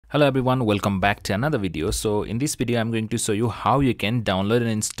Hello everyone, welcome back to another video. So in this video I'm going to show you how you can download and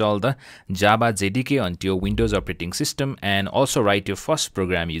install the Java JDK onto your Windows operating system and also write your first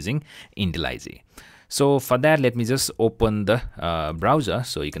program using IntelliJ. So for that, let me just open the browser.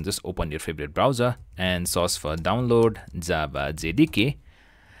 So you can just open your favorite browser and search for download Java JDK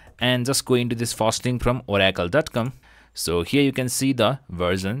and just go into this first link from oracle.com. So here you can see the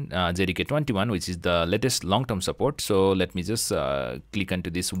version JDK 21, which is the latest long-term support. So let me just click onto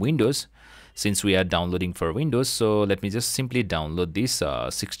this Windows, since we are downloading for Windows. So let me just simply download this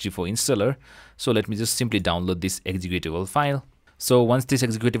 64 installer. So let me just simply download this executable file. So once this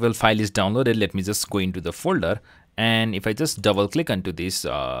executable file is downloaded, let me just go into the folder. And if I just double click onto this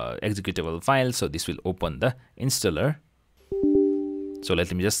executable file, so this will open the installer. So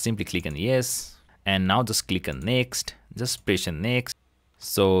let me just simply click on yes. And now just click on next, just press on next.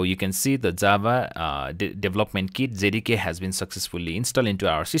 So you can see the Java development kit JDK has been successfully installed into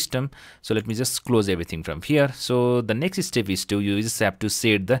our system. So let me just close everything from here. So the next step is you just have to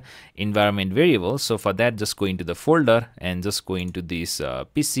set the environment variable. So for that, just go into the folder and just go into this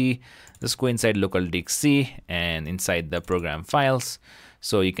PC, just go inside local disk C and inside the program files.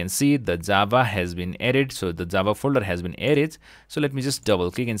 So you can see the Java has been added. So the Java folder has been added. So let me just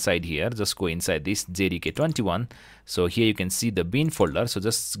double click inside here. Just go inside this JDK 21. So here you can see the bin folder. So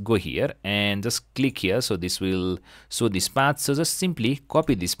just go here and just click here. So this will show this path. So just simply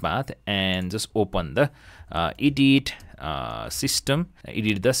copy this path and just open the edit the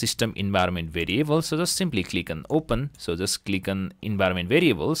system environment variable. So just simply click on open. So just click on environment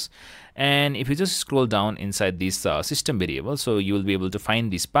variables, and if you just scroll down inside this system variable, so you will be able to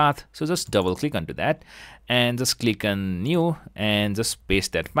find this path. So just double click onto that and just click on new and just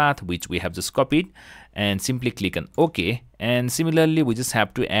paste that path which we have just copied and simply click on OK. And similarly, we just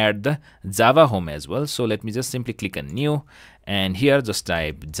have to add the Java home as well. So let me just simply click on new and here just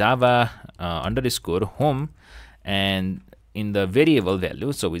type Java underscore home and in the variable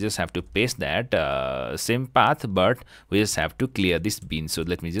value, so we just have to paste that same path, but we just have to clear this bin. So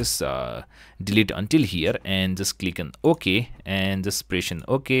let me just delete until here and just click on OK and just press on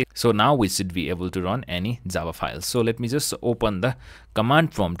OK. So now we should be able to run any Java files. So let me just open the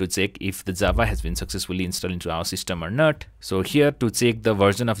command prompt to check if the Java has been successfully installed into our system or not. So here to check the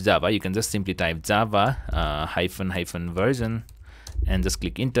version of Java, you can just simply type Java -- version and just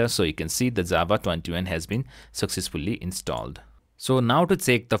click enter. So you can see the Java 21 has been successfully installed. So now to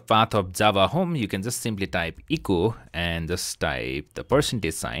check the path of Java home, you can just simply type echo and just type the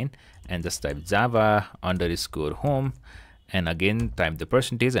 % and just type Java underscore home and again type the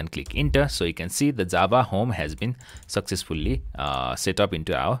 % and click enter. So you can see the Java home has been successfully set up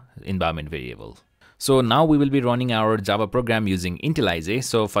into our environment variable. So now we will be running our Java program using IntelliJ.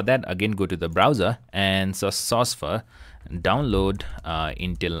 So for that, again go to the browser and search for download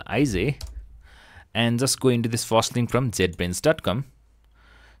IntelliJ and just go into this first link from jetbrains.com.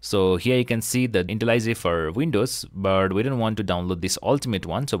 So here you can see the IntelliJ for Windows, but we don't want to download this ultimate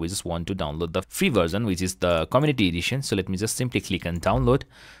one. So we just want to download the free version, which is the community edition. So let me just simply click on download.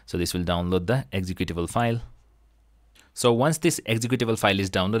 So this will download the executable file. So once this executable file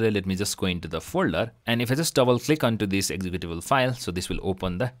is downloaded, let me just go into the folder. And if I just double click onto this executable file, so this will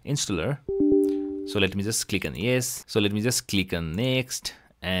open the installer. So let me just click on yes. So let me just click on next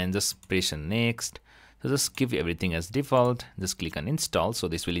and just press on next. So just keep everything as default. Just click on install. So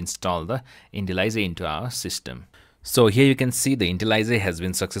this will install the IntelliJ into our system. So here you can see the IntelliJ has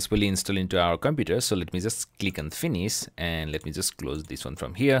been successfully installed into our computer. So let me just click on finish and let me just close this one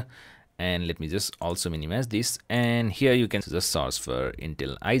from here. And let me just also minimize this. And here you can just search for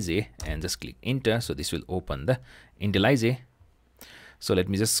IntelliJ and just click enter. So this will open the IntelliJ. So let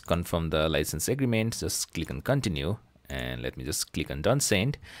me just confirm the license agreement. Just click on continue and let me just click on done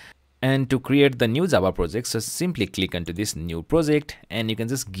send. And to create the new Java project, so simply click onto this new project and you can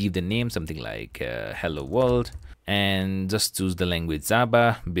just give the name something like hello world and just choose the language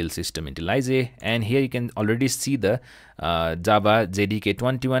Java, build system IntelliJ. And here you can already see the Java JDK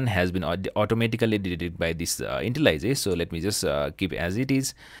 21 has been automatically edited by this IntelliJ. So let me just keep as it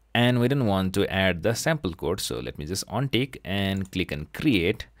is, and we don't want to add the sample code. So let me just untick and click on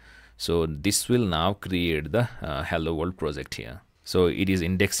create. So this will now create the hello world project here. So it is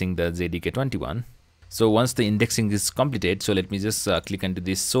indexing the JDK 21. So once the indexing is completed, so let me just click into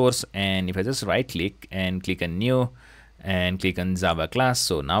this source, and if I just right click and click on new and click on Java class,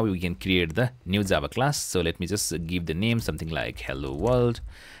 so now we can create the new Java class. So let me just give the name something like hello world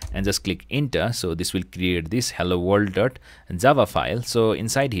and just click enter. So this will create this hello world.java file. So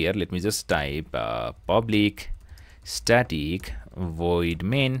inside here, let me just type public static void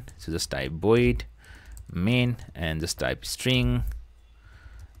main. So just type void main and just type string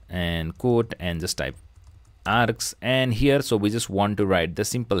and quote and just type args, and here so we just want to write the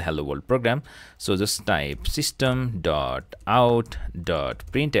simple hello world program, so just type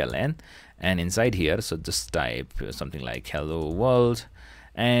system.out.println, and inside here so just type something like hello world.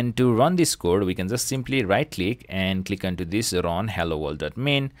 And to run this code, we can just simply right click and click onto this run hello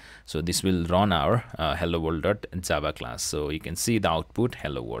world.main. So this will run our hello world.java class. So you can see the output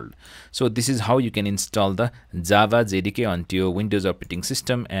hello world. So this is how you can install the Java JDK onto your Windows operating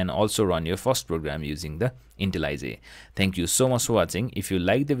system and also run your first program using the IntelliJ. Thank you so much for watching. If you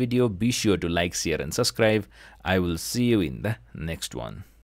like the video, be sure to like, share and subscribe. I will see you in the next one.